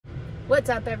What's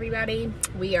up, everybody?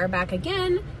 We are back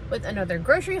again with another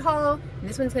grocery haul.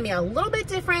 This one's gonna be a little bit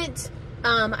different.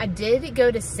 I did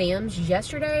go to Sam's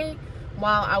yesterday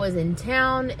while I was in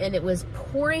town, and it was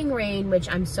pouring rain, which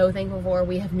I'm so thankful for.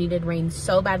 We have needed rain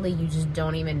so badly, you just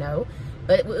don't even know.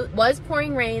 But it was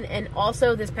pouring rain, and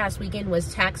also this past weekend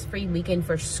was tax-free weekend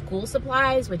for school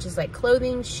supplies, which is like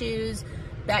clothing, shoes,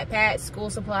 backpacks, school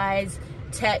supplies,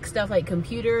 tech stuff like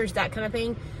computers, that kind of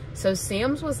thing. So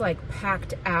Sam's was like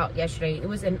packed out yesterday. It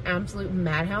was an absolute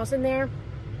madhouse in there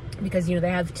because, you know, they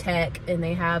have tech and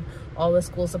they have all the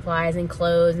school supplies and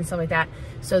clothes and stuff like that.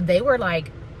 So they were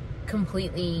like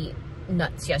completely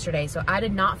nuts yesterday. So I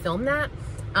did not film that.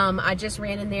 I just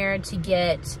ran in there to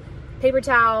get paper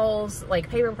towels, like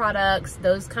paper products,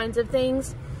 those kinds of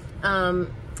things.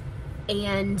 And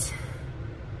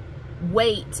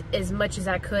wait as much as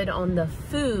I could on the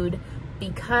food,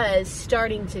 because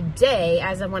starting today,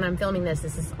 as of when I'm filming this,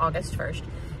 this is August 1st.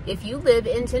 If you live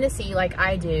in Tennessee like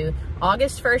I do,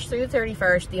 August 1st through the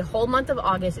 31st, the whole month of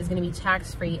August is going to be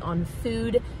tax-free on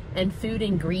food and food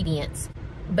ingredients.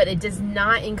 But it does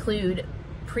not include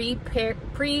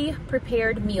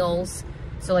pre-prepared meals,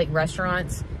 so like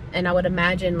restaurants. And I would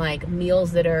imagine like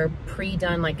meals that are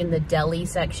pre-done, like in the deli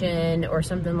section or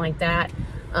something like that.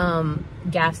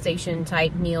 Gas station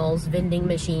type meals, vending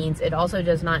machines. It also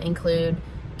does not include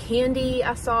candy.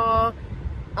 I saw,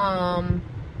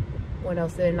 what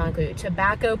else did it not include?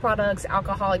 Tobacco products,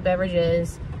 alcoholic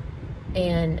beverages,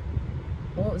 and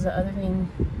what was the other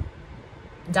thing?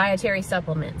 Dietary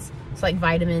supplements. It's like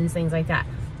vitamins, things like that.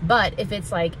 But if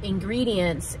it's like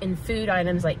ingredients and food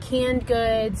items like canned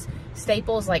goods,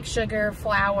 staples like sugar,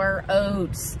 flour,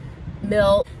 oats,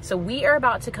 milk. So we are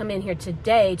about to come in here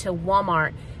today to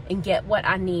Walmart and get what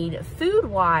I need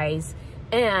food-wise,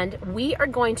 and we are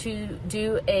going to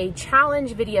do a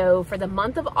challenge video for the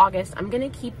month of August. I'm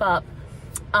going to keep up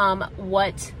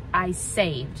what I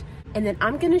saved, and then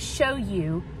I'm going to show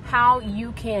you how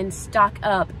you can stock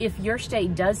up if your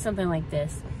state does something like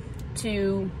this,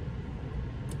 to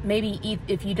maybe eat,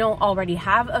 if you don't already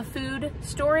have a food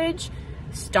storage,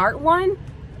 start one.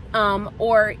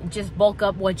 Or just bulk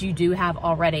up what you do have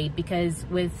already, because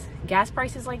with gas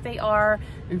prices like they are,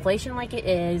 inflation like it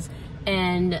is,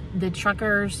 and the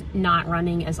truckers not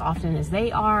running as often as they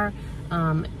are,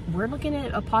 we're looking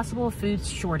at a possible food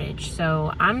shortage.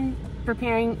 So I'm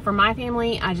preparing for my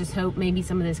family. I just hope maybe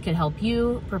some of this could help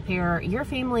you prepare your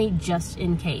family just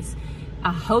in case.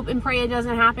 I hope and pray it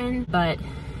doesn't happen, but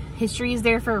history is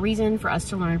there for a reason, for us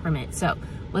to learn from it. So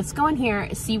let's go in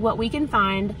here, see what we can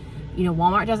find. You know,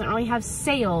 Walmart doesn't really have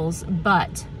sales,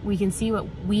 but we can see what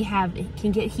we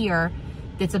can get here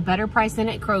that's a better price than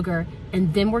at Kroger.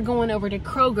 And then we're going over to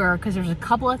Kroger because there's a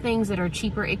couple of things that are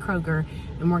cheaper at Kroger,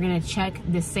 and we're gonna check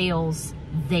the sales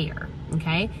there,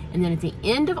 okay? And then at the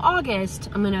end of August,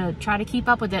 I'm gonna try to keep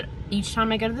up with it each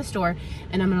time I go to the store,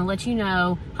 and I'm gonna let you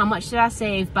know how much did I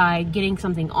save by getting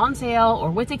something on sale or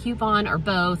with a coupon or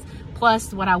both,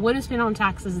 plus what I would have spent on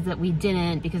taxes that we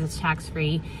didn't because it's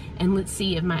tax-free. And let's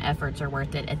see if my efforts are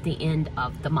worth it at the end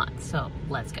of the month. So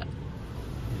let's go.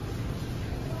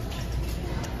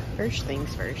 First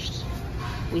things first,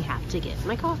 we have to get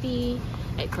my coffee.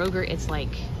 At Kroger, it's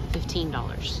like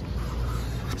 $15.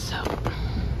 So,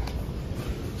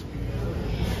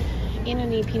 and I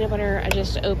need peanut butter. I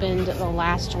just opened the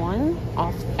last one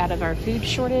out of our food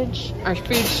storage.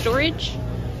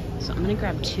 So I'm gonna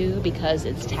grab 2 because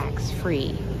it's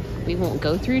tax-free. We won't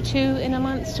go through 2 in a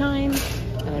month's time,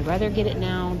 but I'd rather get it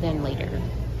now than later.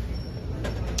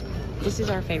 This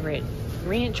is our favorite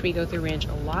ranch. We go through ranch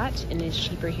a lot, and it's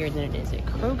cheaper here than it is at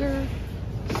Kroger.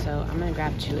 So I'm gonna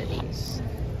grab 2 of these.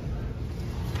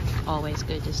 Always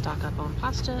good to stock up on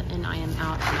pasta, and I am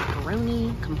out of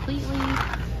macaroni completely.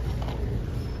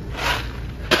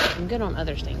 I'm good on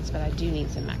other things, but I do need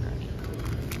some macaroni.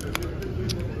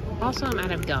 Also, I'm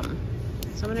out of gum,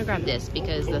 so I'm gonna grab this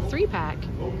because the 3-pack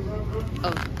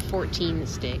of 14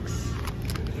 sticks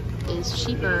is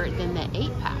cheaper than the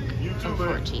 8-pack of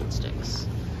 14 sticks.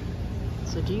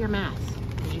 So do your math,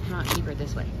 because you cannot cheaper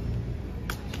this way.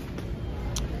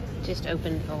 Just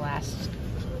opened the last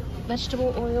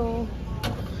vegetable oil.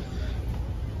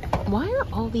 Why are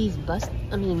all these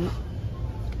I mean,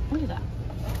 look at that.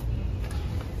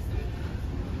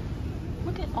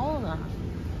 Look at all of them.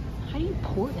 How do you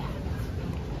pour that?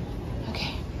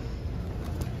 Okay.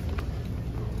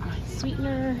 My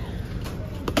sweetener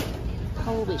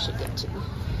probably should get 2.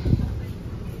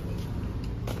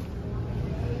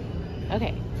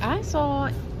 Okay, I saw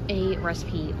a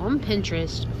recipe on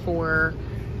Pinterest for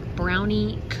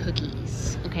brownie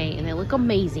cookies. Okay, and they look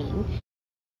amazing.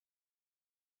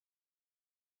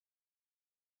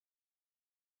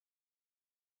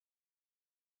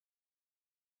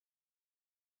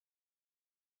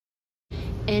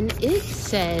 And it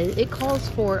says, it calls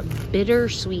for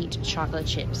bittersweet chocolate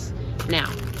chips.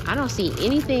 Now, I don't see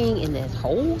anything in this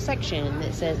whole section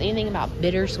that says anything about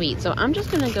bittersweet. So I'm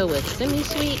just going to go with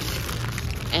semi-sweet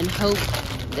and hope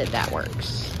that that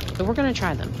works. So we're going to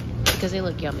try them because they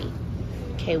look yummy.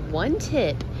 Okay, one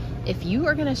tip. If you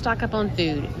are going to stock up on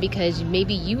food because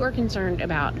maybe you are concerned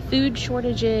about food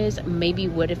shortages, maybe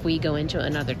what if we go into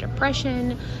another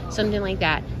depression, something like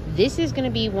that, this is going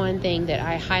to be one thing that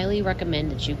I highly recommend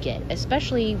that you get,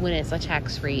 especially when it's a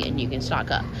tax-free and you can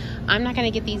stock up. I'm not going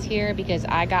to get these here because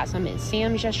I got some at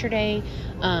Sam's yesterday.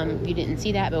 You didn't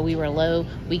see that, but we were low.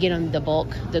 We get them the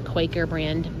bulk, the Quaker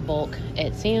brand bulk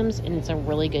at Sam's, and it's a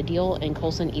really good deal, and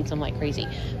Colson eats them like crazy.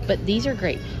 But these are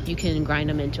great. You can grind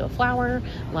them into a flour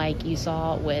like you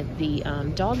saw with the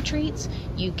dog treats.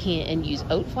 You can and use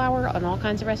oat flour on all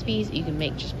kinds of recipes. You can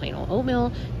make just plain old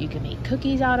oatmeal. You can make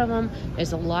cookies out of them.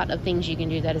 There's a lot of things you can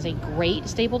do. That is a great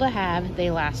staple to have.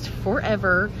 They last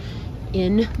forever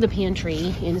in the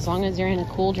pantry, and as long as they're in a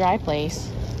cool, dry place.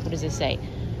 What does it say?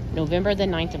 November the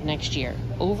 9th of next year,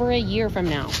 over a year from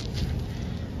now.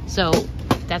 So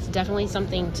that's definitely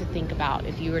something to think about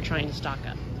if you were trying to stock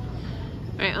up.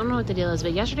 All right, I don't know what the deal is,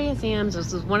 but yesterday at Sam's,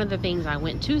 this was one of the things I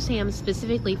went to Sam's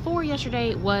specifically for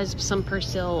yesterday, was some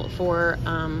Persil for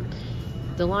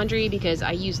the laundry, because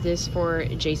I use this for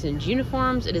Jason's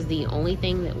uniforms. It is the only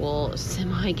thing that will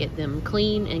semi get them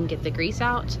clean and get the grease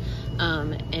out,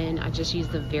 and I just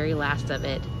used the very last of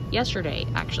it yesterday,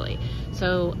 actually.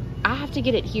 So I have to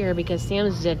get it here because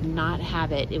Sam's did not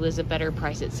have it. It was a better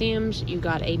price at Sam's. You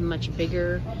got a much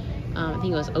bigger, I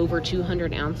think it was over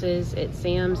 200 ounces at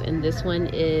Sam's, and this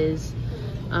one is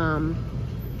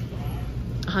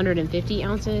 150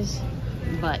 ounces,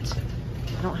 but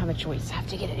I don't have a choice. I have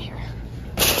to get it here.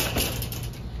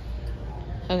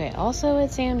 Okay, also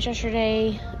at Sam's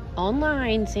yesterday,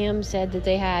 online, Sam said that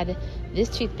they had this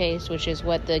toothpaste, which is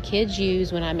what the kids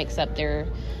use when I mix up their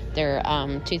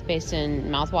toothpaste and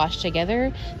mouthwash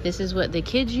together. This is what the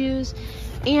kids use,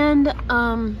 and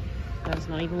that's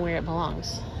not even where it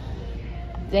belongs.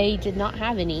 They did not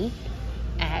have any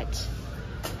at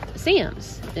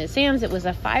Sam's. At Sam's, it was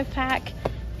a 5-pack,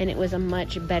 and it was a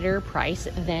much better price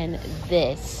than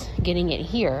this, getting it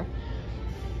here,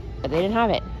 but they didn't have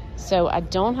it. So I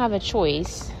don't have a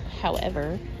choice.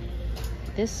 However,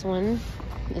 this one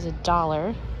is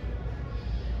 $1.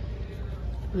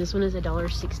 This one is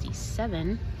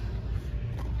 $1.67.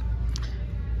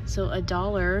 So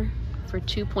 $1 for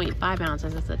 2.5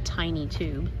 ounces. That's a tiny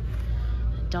tube.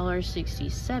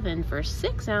 $1.67 for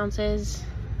 6 ounces.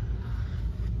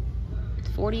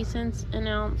 40 cents an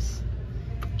ounce.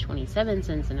 27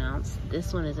 cents an ounce.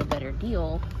 This one is a better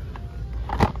deal.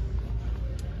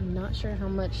 I'm not sure how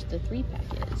much the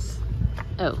 3-pack is.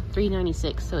 Oh,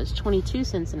 $3.96, so it's 22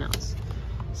 cents an ounce.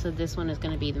 So this one is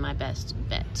going to be my best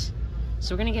bet.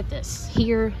 So we're going to get this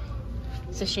here.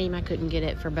 It's a shame I couldn't get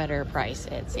it for better price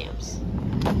at Sam's.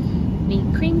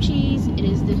 Need cream cheese. It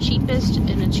is the cheapest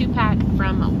in a 2-pack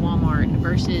from Walmart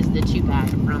versus the 2-pack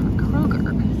from Kroger. So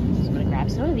I'm going to grab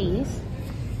some of these.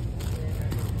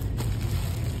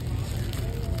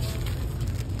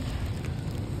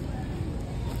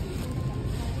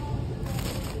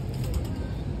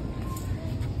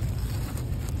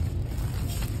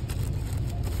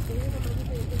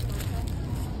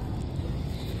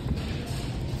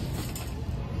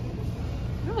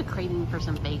 Craving for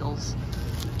some bagels, so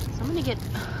I'm gonna get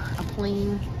a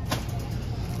plain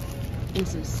and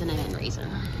some cinnamon raisin.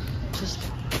 Just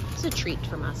it's a treat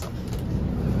for myself.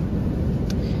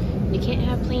 You can't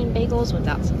have plain bagels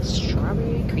without some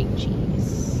strawberry cream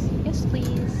cheese. Yes,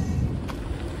 please.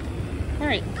 All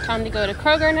right, time to go to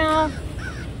Kroger now.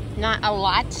 Not a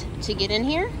lot to get in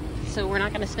here, so we're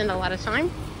not gonna spend a lot of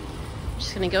time.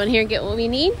 Just gonna go in here and get what we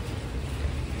need,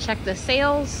 check the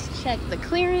sales, check the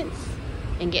clearance,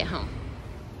 and get home.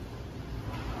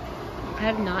 I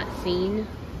have not seen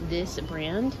this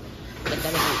brand, but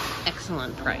that is an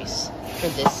excellent price for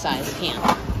this size can.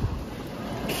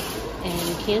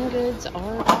 And canned goods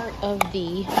are part of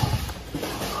the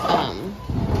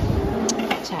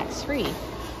tax-free.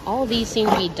 All of these seem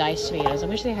to be diced tomatoes. I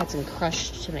wish they had some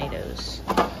crushed tomatoes.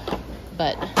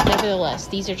 But nevertheless,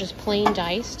 these are just plain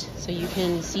diced, so you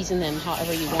can season them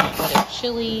however you want, whether it's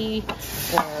chili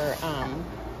or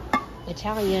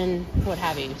Italian, what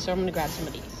have you. So I'm gonna grab some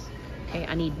of these. Okay,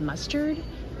 I need mustard.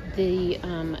 The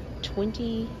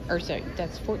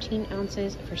that's 14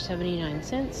 ounces for 79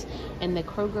 cents, and the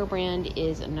Kroger brand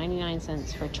is 99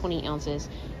 cents for 20 ounces,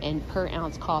 and per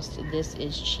ounce cost, this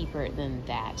is cheaper than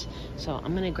that. So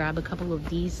I'm gonna grab a couple of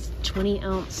these.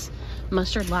 20-ounce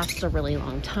mustard lasts a really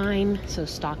long time, so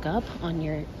stock up on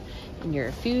your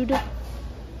food.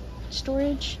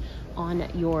 storage on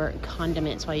your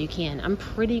condiments while you can. I'm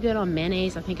pretty good on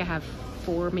mayonnaise. I think I have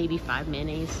 4, maybe 5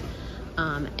 mayonnaise.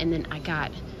 And then I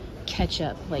got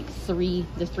ketchup, like the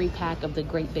 3-pack of the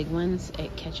great big ones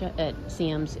at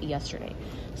Sam's yesterday.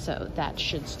 So that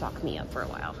should stock me up for a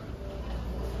while.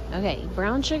 Okay,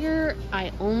 brown sugar,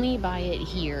 I only buy it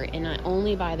here, and I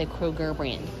only buy the Kroger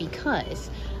brand because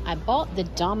I bought the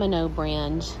Domino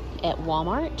brand at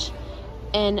Walmart,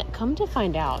 and come to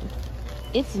find out,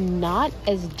 it's not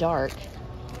as dark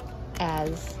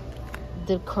as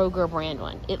the Kroger brand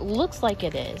one. It looks like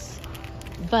it is,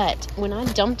 but when I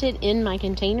dumped it in my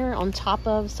container on top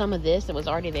of some of this that was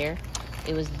already there,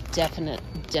 it was definite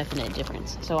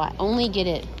difference. So I only get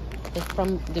it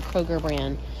from the Kroger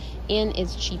brand, and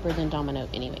it's cheaper than Domino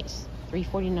anyways.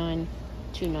 $3.49,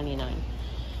 $2.99.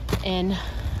 And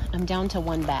I'm down to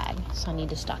 1 bag, so I need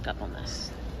to stock up on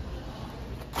this.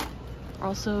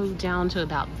 Also down to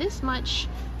about this much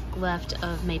left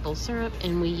of maple syrup,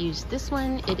 and we use this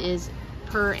one. It is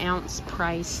per ounce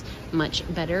price much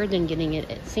better than getting it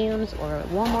at Sam's or at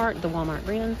Walmart, the Walmart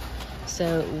brand.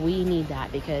 So we need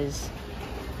that because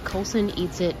Colson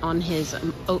eats it on his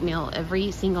oatmeal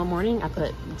every single morning. I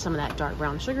put some of that dark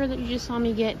brown sugar that you just saw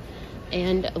me get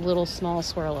and a little small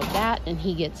swirl of that, and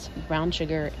he gets brown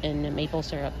sugar and maple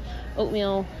syrup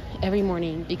oatmeal every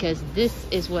morning because this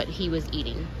is what he was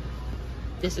eating.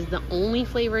 This is the only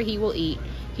flavor he will eat.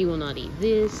 He will not eat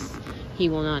this. He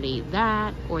will not eat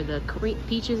that, or the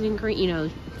peaches and cream, you know,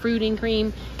 fruit and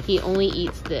cream. He only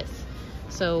eats this.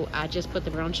 So I just put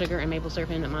the brown sugar and maple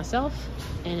syrup in it myself,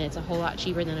 and it's a whole lot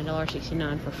cheaper than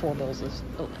 $1.69 for 4 bowls of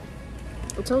oatmeal.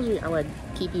 I told you I would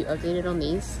keep you updated on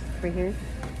these right here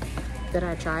that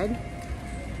I tried.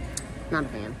 Not a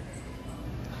fan.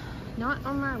 Not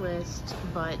on my list,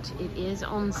 but it is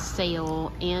on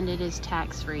sale and it is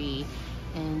tax-free,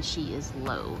 and she is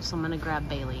low. So I'm gonna grab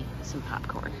Bailey some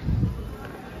popcorn.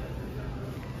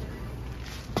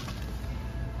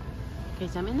 Okay,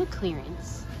 so I'm in the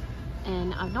clearance,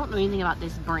 and I don't know anything about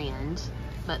this brand,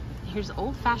 but here's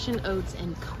old-fashioned oats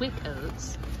and quick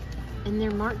oats, and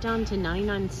they're marked down to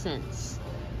 99 cents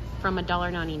from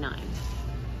 $1.99.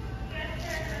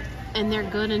 And they're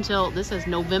good until, this says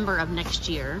November of next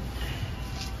year,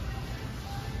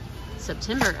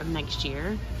 September of next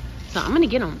year. So I'm gonna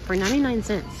get them for 99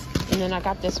 cents. And then I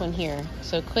got this one here.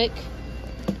 So quick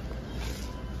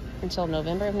until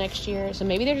November of next year. So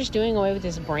maybe they're just doing away with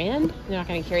this brand. They're not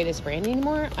gonna carry this brand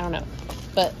anymore. I don't know.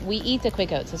 But we eat the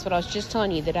quick oats. That's what I was just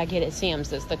telling you that I get at Sam's.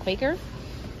 That's the Quaker.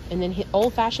 And then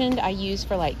old fashioned I use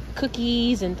for like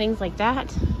cookies and things like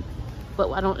that.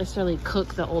 But I don't necessarily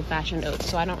cook the old fashioned oats,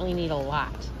 so I don't really need a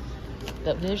lot.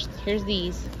 But here's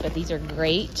these. But these are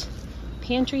great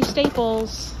pantry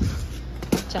staples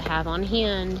to have on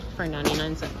hand for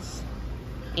 99 cents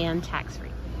and tax-free.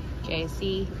 Okay,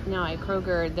 see, now at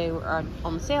Kroger, they are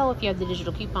on sale if you have the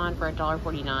digital coupon for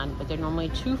 $1.49, but they're normally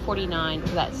 $2.49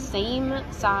 for that same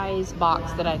size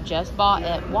box that I just bought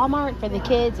at Walmart for the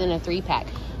kids in a 3-pack.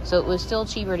 So it was still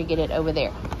cheaper to get it over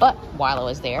there. But while I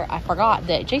was there, I forgot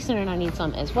that Jason and I need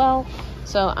some as well.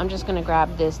 So I'm just gonna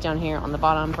grab this down here on the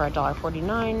bottom for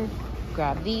 $1.49.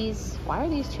 Grab these. Why are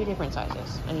these 2 different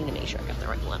sizes? I need to make sure I got the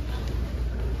right one.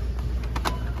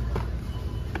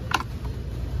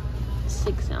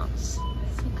 6 ounce.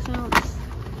 6 ounce.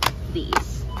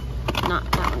 These.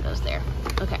 Not that one goes there.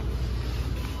 Okay.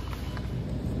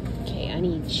 Okay, I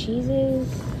need cheeses,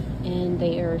 and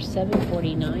they are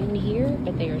 $7.49 here,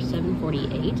 but they are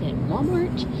 $7.48 at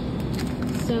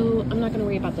Walmart. So I'm not gonna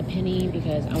worry about the penny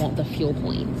because I want the fuel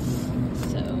points.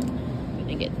 So I'm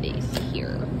gonna get these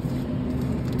here.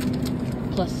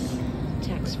 Plus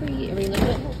tax-free every little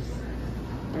bit helps.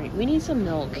 All right, we need some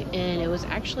milk, and it was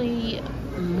actually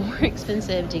more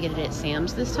expensive to get it at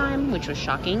Sam's this time, which was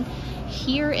shocking.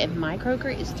 Here at my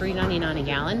Kroger is $3.99 a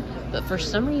gallon, but for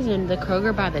some reason the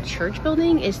Kroger by the church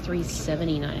building is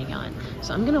 $3.79 a gallon.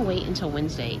 So I'm gonna wait until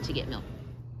Wednesday to get milk.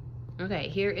 Okay,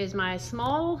 here is my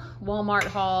small Walmart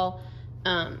haul.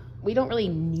 We don't really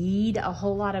need a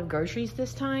whole lot of groceries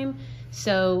this time,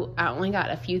 so I only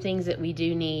got a few things that we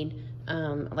do need.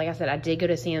 Like I said, I did go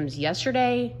to Sam's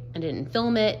yesterday. I didn't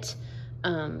film it.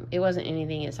 It wasn't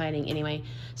anything exciting anyway.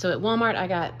 So at Walmart, I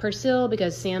got Persil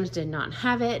because Sam's did not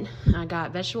have it. I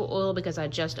got vegetable oil because I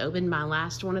just opened my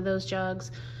last one of those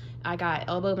jugs. I got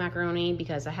elbow macaroni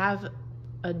because I have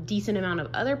a decent amount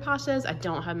of other pastas. I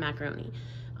don't have macaroni.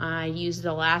 I used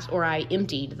I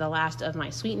emptied the last of my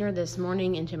sweetener this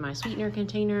morning into my sweetener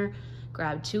container.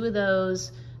 Grabbed 2 of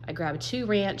those. I grabbed 2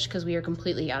 ranch because we are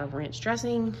completely out of ranch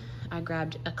dressing. I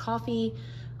grabbed a coffee,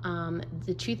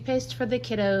 the toothpaste for the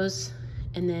kiddos,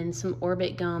 and then some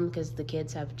Orbit gum because the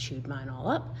kids have chewed mine all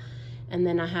up. And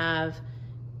then I have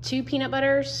 2 peanut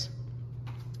butters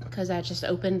because I just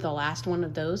opened the last one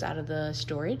of those out of the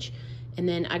storage. And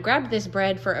then I grabbed this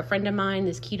bread for a friend of mine,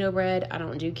 this keto bread. I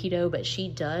don't do keto, but she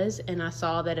does. And I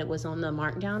saw that it was on the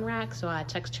markdown rack. So I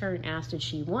texted her and asked, did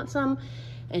she want some?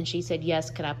 And she said, yes,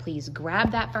 could I please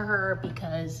grab that for her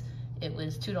because it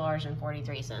was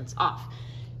 $2.43 off.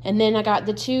 And then I got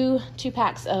the two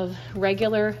packs of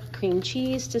regular cream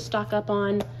cheese to stock up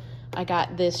on. I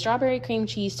got this strawberry cream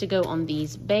cheese to go on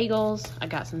these bagels. I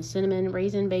got some cinnamon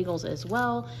raisin bagels as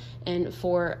well, and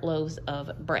 4 loaves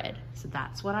of bread. So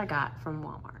that's what I got from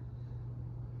Walmart.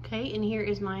 Okay, and here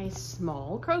is my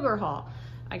small Kroger haul.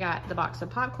 I got the box of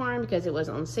popcorn because it was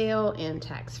on sale and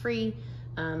tax-free.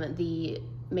 The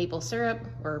maple syrup,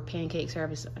 or pancake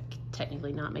syrup, is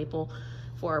technically not maple,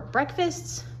 for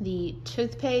breakfasts, the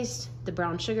toothpaste, the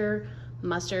brown sugar,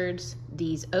 mustards,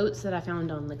 these oats that I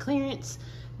found on the clearance,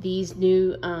 these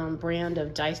new brand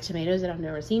of diced tomatoes that I've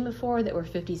never seen before that were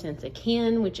 50 cents a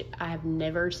can, which I have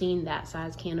never seen that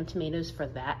size can of tomatoes for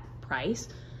that price.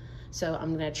 So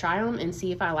I'm gonna try them and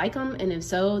see if I like them, and if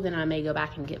so, then I may go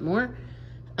back and get more.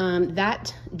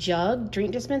 That jug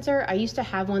drink dispenser, I used to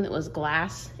have one that was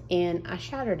glass and I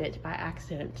shattered it by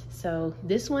accident. So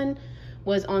this one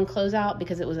was on closeout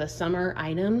because it was a summer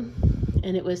item,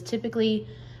 and it was typically,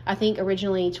 I think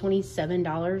originally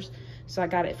 $27. So I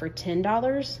got it for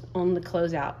 $10 on the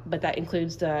closeout, but that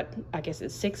includes the, I guess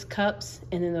it's 6 cups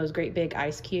and then those great big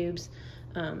ice cubes.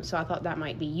 So I thought that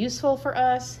might be useful for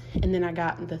us. And then I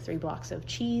got the 3 blocks of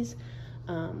cheese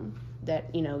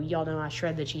that, you know, y'all know I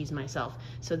shred the cheese myself.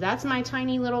 So that's my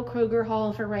tiny little Kroger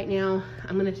haul for right now.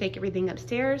 I'm gonna take everything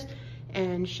upstairs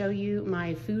and show you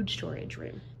my food storage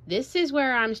room. This is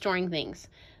where I'm storing things.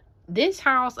 This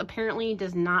house apparently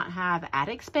does not have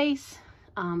attic space.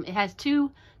 It has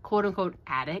 2 quote-unquote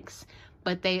attics,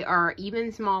 but they are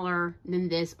even smaller than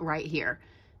this right here.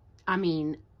 I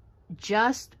mean,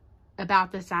 just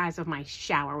about the size of my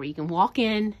shower, where you can walk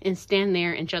in and stand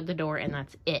there and shut the door, and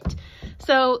that's it.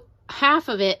 So half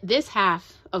of it, this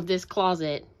half of this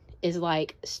closet is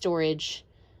like storage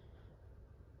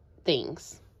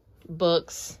things,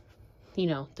 books, you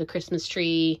know, the Christmas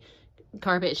tree,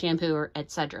 carpet, shampoo, or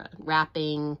etc.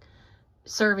 Wrapping,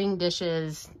 serving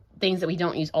dishes, things that we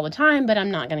don't use all the time, but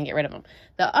I'm not going to get rid of them.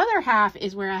 The other half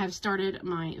is where I have started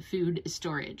my food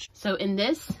storage. So in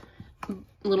this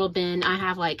little bin, I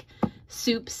have like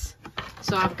soups.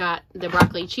 So I've got the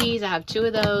broccoli cheese. I have 2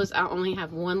 of those. I only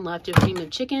have 1 left of cream of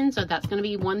chicken. So that's going to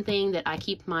be one thing that I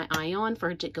keep my eye on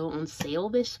for it to go on sale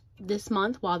this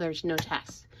month while there's no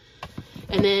tax.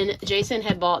 And then Jason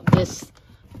had bought this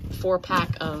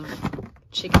 4-pack of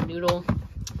chicken noodle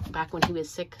back when he was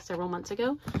sick several months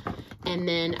ago. And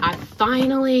then I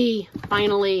finally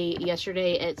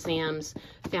yesterday at Sam's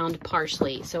found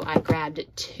parsley. So I grabbed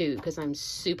 2 because I'm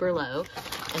super low.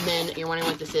 And then you're wondering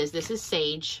what this is. This is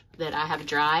sage that I have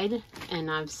dried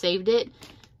and I've saved it.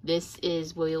 This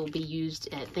will be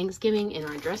used at Thanksgiving in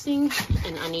our dressing,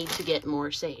 and I need to get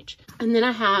more sage. And then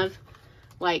I have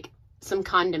like some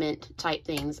condiment type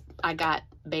things. I got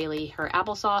Bailey her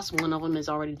applesauce. One of them is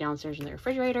already downstairs in the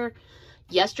refrigerator.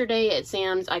 Yesterday at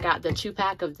Sam's, I got the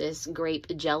 2-pack of this grape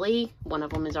jelly. One of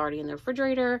them is already in the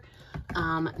refrigerator.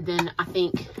 Then I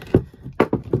think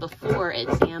before at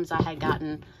Sam's, I had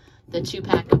gotten the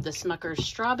 2-pack of the Smucker's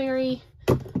strawberry.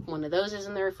 One of those is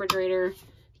in the refrigerator.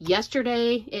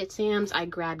 Yesterday at Sam's, I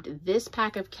grabbed this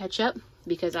pack of ketchup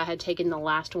because I had taken the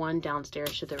last one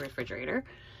downstairs to the refrigerator.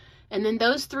 And then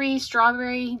those 3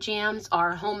 strawberry jams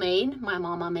are homemade. My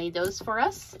mama made those for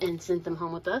us and sent them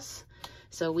home with us.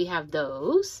 So we have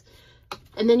those.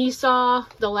 And then you saw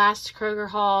the last Kroger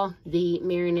haul, the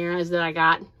marinaras that I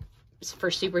got for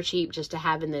super cheap just to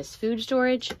have in this food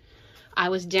storage. I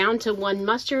was down to 1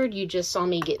 mustard. You just saw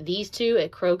me get these 2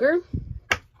 at Kroger.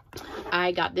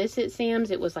 I got this at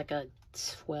Sam's. It was like a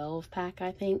 12-pack,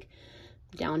 I think.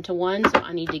 Down to 1, so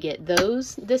I need to get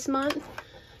those this month.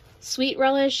 Sweet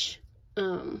relish.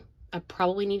 I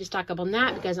probably need to stock up on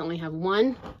that because I only have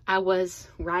 1. I was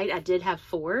right. I did have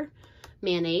 4.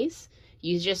 Mayonnaise.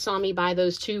 You just saw me buy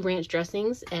those 2 ranch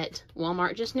dressings at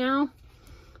Walmart just now.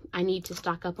 I need to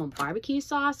stock up on barbecue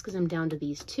sauce because I'm down to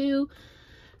these 2.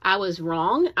 I was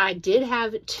wrong. I did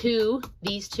have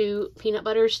these 2 peanut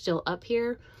butters still up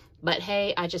here, but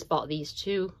hey, I just bought these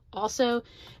 2 also,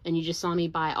 and you just saw me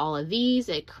buy all of these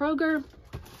at Kroger.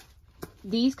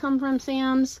 These come from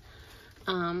Sam's.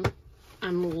 I'm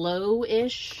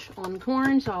low-ish on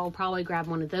corn, so I'll probably grab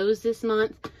one of those this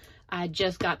month. I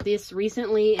just got this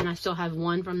recently, and I still have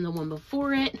one from the one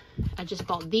before it. I just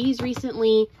bought these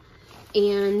recently,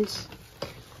 and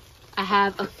I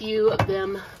have a few of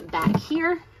them back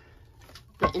here.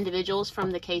 the individuals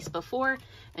from the case before,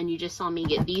 and you just saw me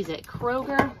get these at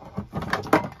Kroger.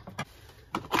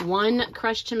 1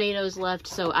 crushed tomatoes left,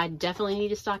 so I definitely need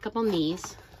to stock up on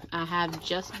these. I have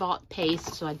just bought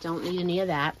paste, so I don't need any of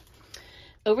that.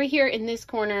 Over here in this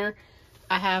corner,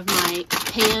 I have my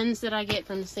pans that I get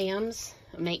from Sam's.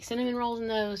 I make cinnamon rolls in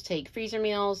those, take freezer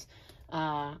meals.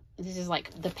 This is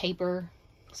like the paper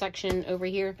section over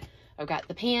here. I've got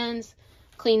the pans,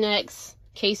 Kleenex,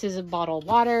 cases of bottled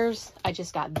waters. I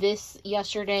just got this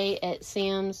yesterday at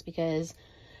Sam's because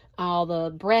all the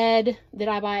bread that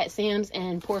I buy at Sam's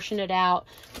and portion it out.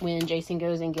 When Jason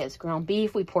goes and gets ground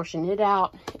beef, we portion it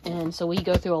out. And so we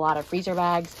go through a lot of freezer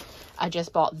bags. I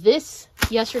just bought this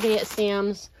yesterday at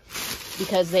Sam's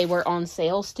because they were on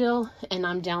sale still. And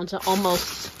I'm down to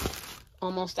almost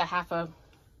a half a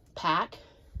pack.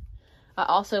 I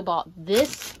also bought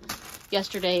this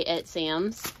yesterday at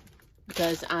Sam's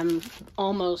because I'm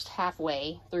almost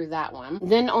halfway through that one.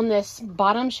 Then on this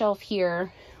bottom shelf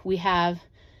here, we have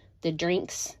the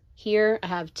drinks here. I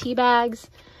have tea bags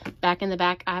back in the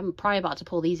back. I'm probably about to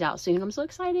pull these out soon. I'm so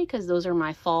excited because those are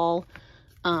my fall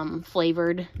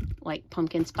flavored, like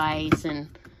pumpkin spice and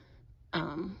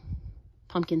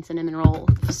pumpkin cinnamon roll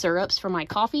syrups for my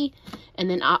coffee. And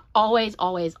then I always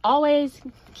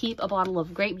keep a bottle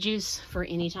of grape juice for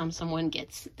anytime someone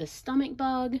gets the stomach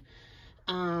bug.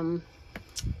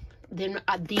 Then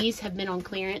these have been on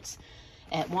clearance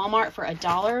at Walmart for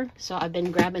 $1, so I've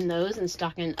been grabbing those and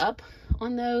stocking up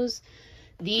on those.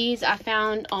 These I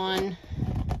found on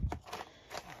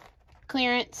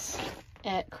clearance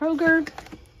at Kroger.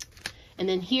 And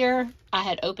then here I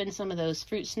had opened some of those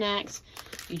fruit snacks.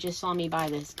 You just saw me buy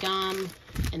this gum,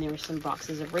 and there were some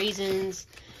boxes of raisins.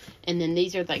 And then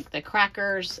these are like the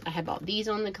crackers. I had bought these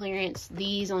on the clearance,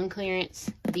 these on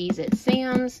clearance, these at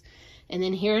Sam's. And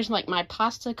then here's like my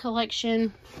pasta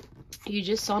collection. You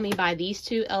just saw me buy these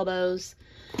 2 elbows.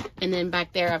 And then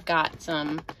back there I've got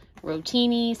some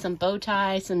rotini, some bow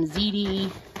tie, some ziti,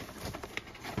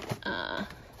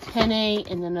 penne,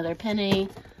 and another penne.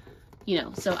 You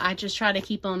know, so I just try to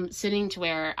keep them sitting to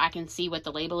where I can see what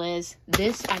the label is.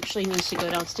 This actually needs to go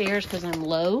downstairs because I'm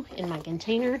low in my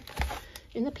container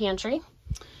in the pantry.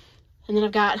 And then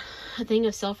I've got a thing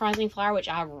of self-rising flour, which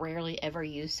I rarely ever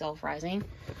use self-rising.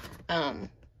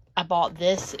 I bought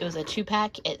this. It was a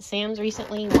 2-pack at Sam's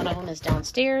recently. One of them is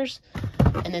downstairs.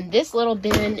 And then this little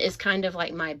bin is kind of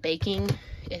like my baking.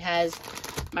 It has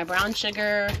my brown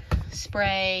sugar,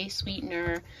 spray,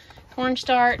 sweetener,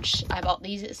 cornstarch. I bought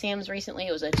these at Sam's recently.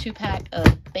 It was a 2-pack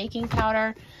of baking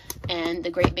powder and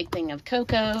the great big thing of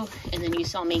cocoa. And then you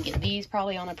saw me get these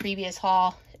probably on a previous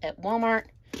haul at Walmart.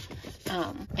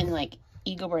 And like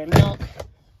Eagle Brand milk.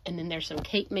 And then there's some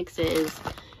cake mixes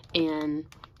and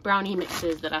brownie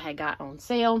mixes that I had got on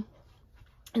sale.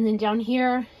 And then down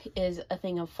here is a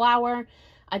thing of flour.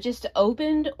 I just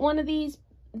opened one of these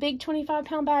big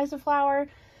 25-pound bags of flour,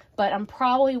 but I'm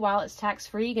probably, while it's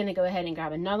tax-free, going to go ahead and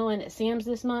grab another one at Sam's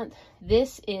this month.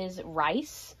 This is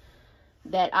rice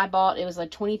that I bought. It was a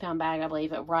 20-pound bag, I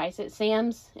believe, of rice at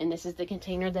Sam's, and this is the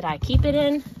container that I keep it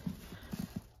in.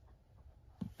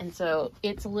 And so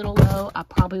it's a little low. I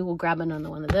probably will grab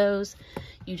another one of those.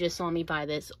 You just saw me buy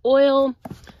this oil.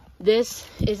 This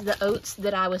is the oats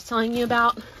that I was telling you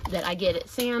about that I get at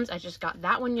Sam's. I just got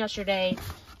that one yesterday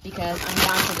because I'm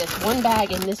down to this 1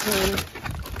 bag in this one.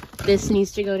 This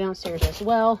needs to go downstairs as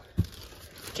well.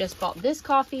 Just bought this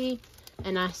coffee,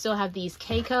 and I still have these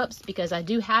K-cups because I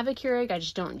do have a Keurig. I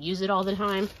just don't use it all the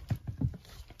time.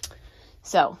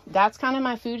 So that's kind of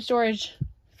my food storage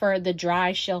for the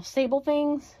dry shelf stable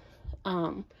things.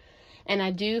 And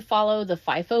I do follow the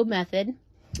FIFO method.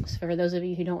 So for those of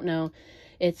you who don't know,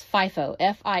 it's FIFO,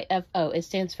 F-I-F-O. It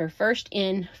stands for first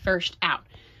in, first out.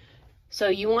 So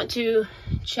you want to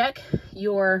check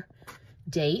your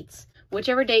dates.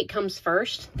 Whichever date comes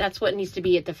first, that's what needs to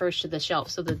be at the first of the shelf.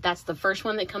 So that's the first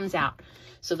one that comes out.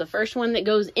 So the first one that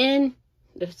goes in,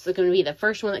 that's going to be the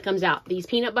first one that comes out. These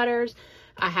peanut butters,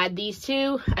 I had these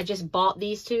 2. I just bought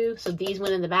these 2. So these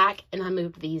went in the back and I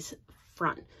moved these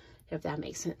front, if that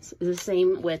makes sense. The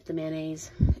same with the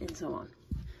mayonnaise and so on.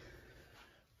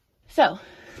 So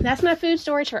that's my food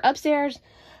storage for upstairs.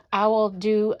 I will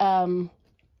do a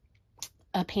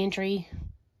pantry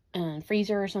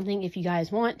freezer or something if you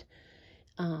guys want.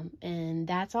 And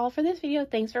that's all for this video.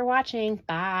 Thanks for watching.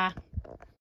 Bye.